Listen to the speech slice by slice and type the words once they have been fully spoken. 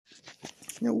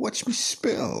Watch me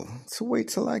spell. So wait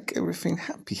till like everything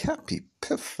happy,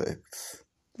 perfect.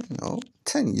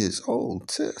 10 years old,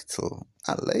 turtle.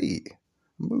 I lay.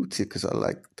 Moved here because I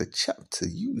like the chapter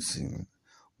using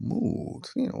mood,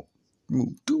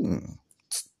 mood doom.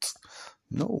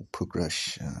 No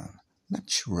progression,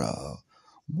 natural,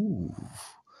 move.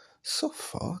 So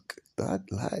fuck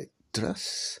that light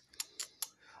dress.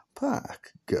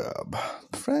 Pack, gub.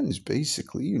 Friends,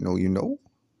 basically,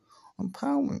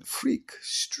 empowerment, freak,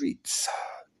 streets.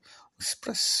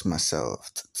 Express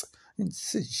myself,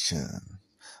 incision.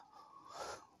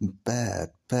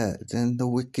 Bad, and the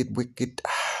wicked.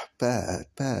 Bad,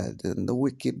 and the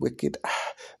wicked.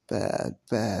 Bad,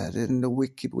 and the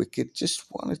wicked. Just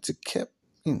wanted to keep,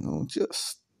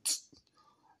 just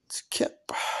to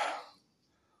keep.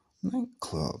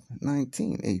 Nightclub,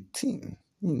 1918.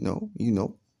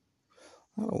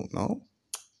 I don't know.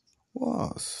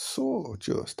 Was so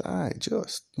I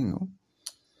just,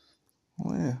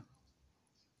 well,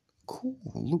 cool,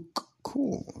 look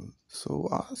cool. So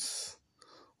us,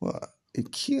 what,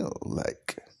 it kill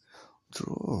like,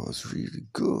 draws really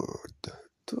good,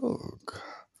 dog.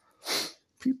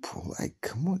 People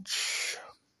like much.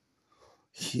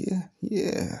 Yeah,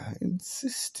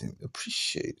 insistent,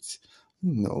 appreciate,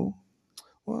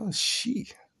 well,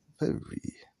 she,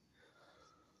 very,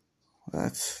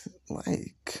 that's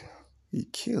like, he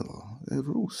kill, a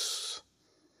Rus.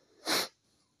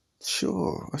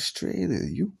 Sure, Australia,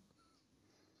 you.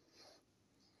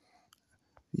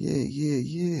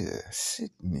 Yeah.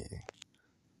 Sydney.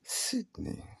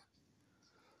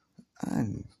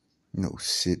 I know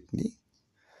Sydney.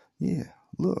 Yeah,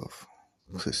 love,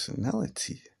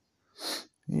 personality.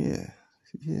 Yeah,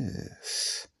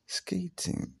 yes.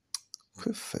 Skating,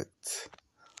 perfect.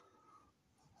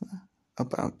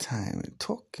 About time and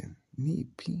talking, me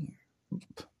being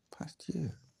past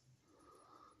year.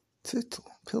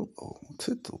 Tittle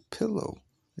pillow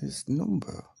is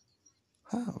number.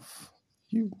 Have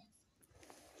you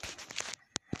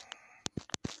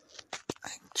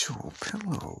actual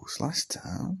pillows last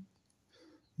time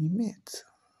you met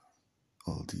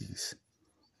all these?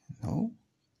 No?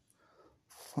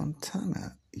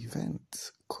 Fontana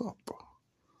event cup.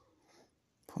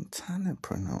 Fontana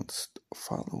pronounced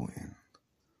following.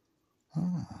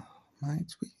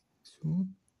 Might we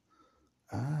soon?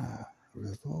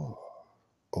 Revolve.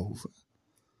 Over.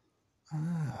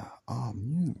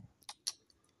 You.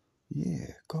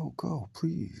 Yeah, go,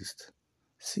 pleased.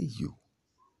 See you.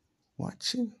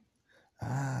 Watching?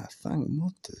 Thank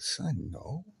mothers, I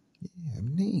know. Yeah,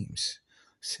 names.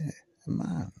 Say,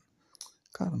 man,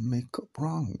 gotta make up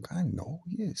wrong, I know.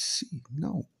 Yeah, see,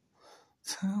 no.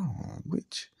 Town,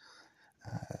 which,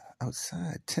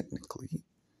 outside, technically.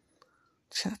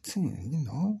 Chatting,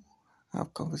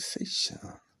 have conversation.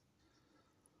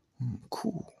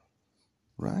 Cool,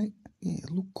 right? Yeah,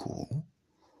 look cool.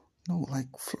 No,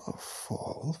 like fluff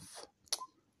fall.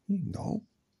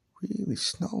 Really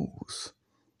snows.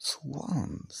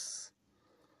 Swans.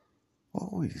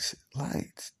 Always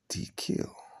light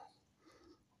kill.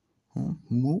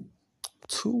 Moo.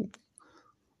 Two.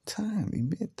 Time he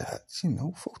made that,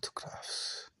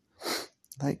 photographs.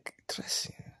 Like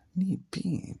dressing. Need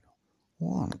being.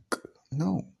 Wonk.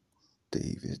 No.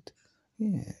 David.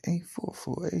 Yeah,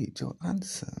 A448, your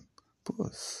answer.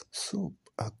 Bus. Sub.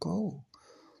 A go.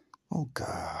 Oh,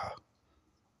 God.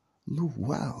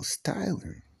 Luau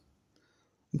styling.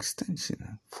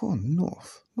 Extension. Fun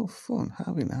north. No fun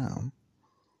having arm.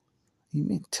 You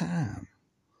make time.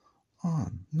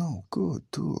 On. No good,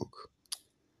 dog.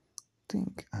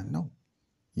 Think I know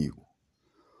you.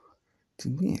 To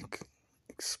make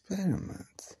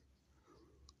experiment.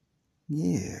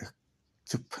 Yeah.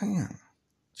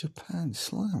 Japan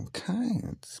slam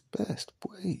kind's best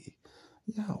way.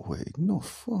 Yahweh, no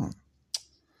fun.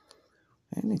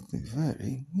 Anything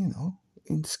very,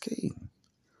 in skating.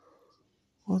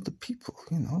 All the people,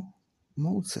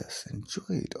 Moses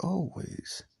enjoyed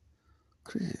always.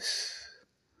 Chris.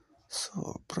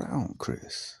 So brown,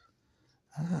 Chris.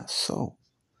 So.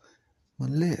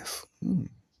 Malif.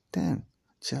 Then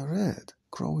Jared.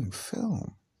 Growing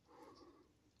film.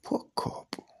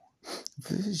 Pop.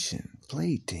 Vision.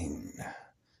 Blading.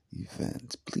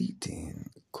 Event. Bleeding.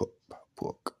 Cup.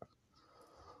 Book.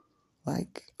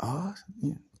 Like art.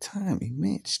 Time.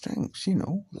 Image. Strength.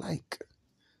 Like.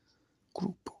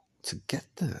 Group.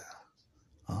 Together.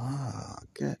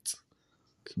 Get.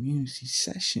 Community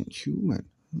session. Human.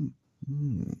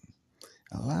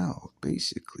 Allowed.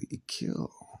 Basically.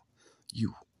 Kill.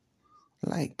 You.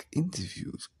 Like.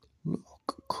 Interviews.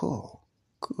 Look. Call.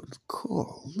 Good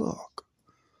call. Look.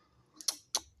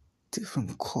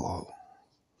 Different call.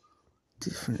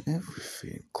 different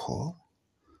everything. Call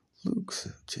Luke's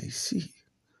JC.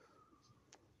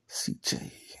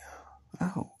 CJ.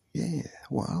 Oh, yeah.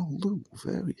 Wow, Luke,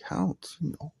 very out,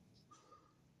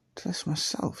 Dress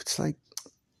myself. It's like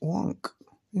Wonk.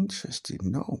 Interested?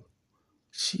 No.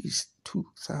 She's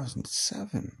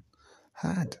 2007.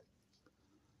 Had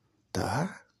the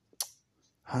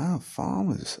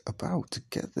farmers about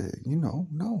together, no,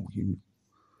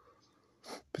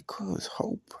 because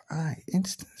hope I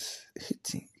instance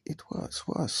hitting it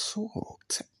was so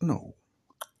techno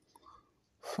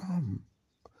from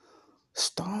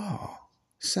star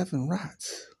 7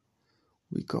 rats.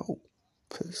 We go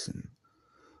person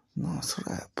North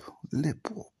rap lip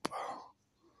up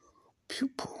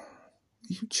pupil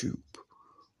YouTube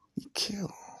we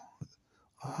kill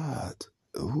odd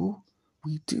who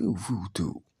we do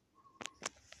voodoo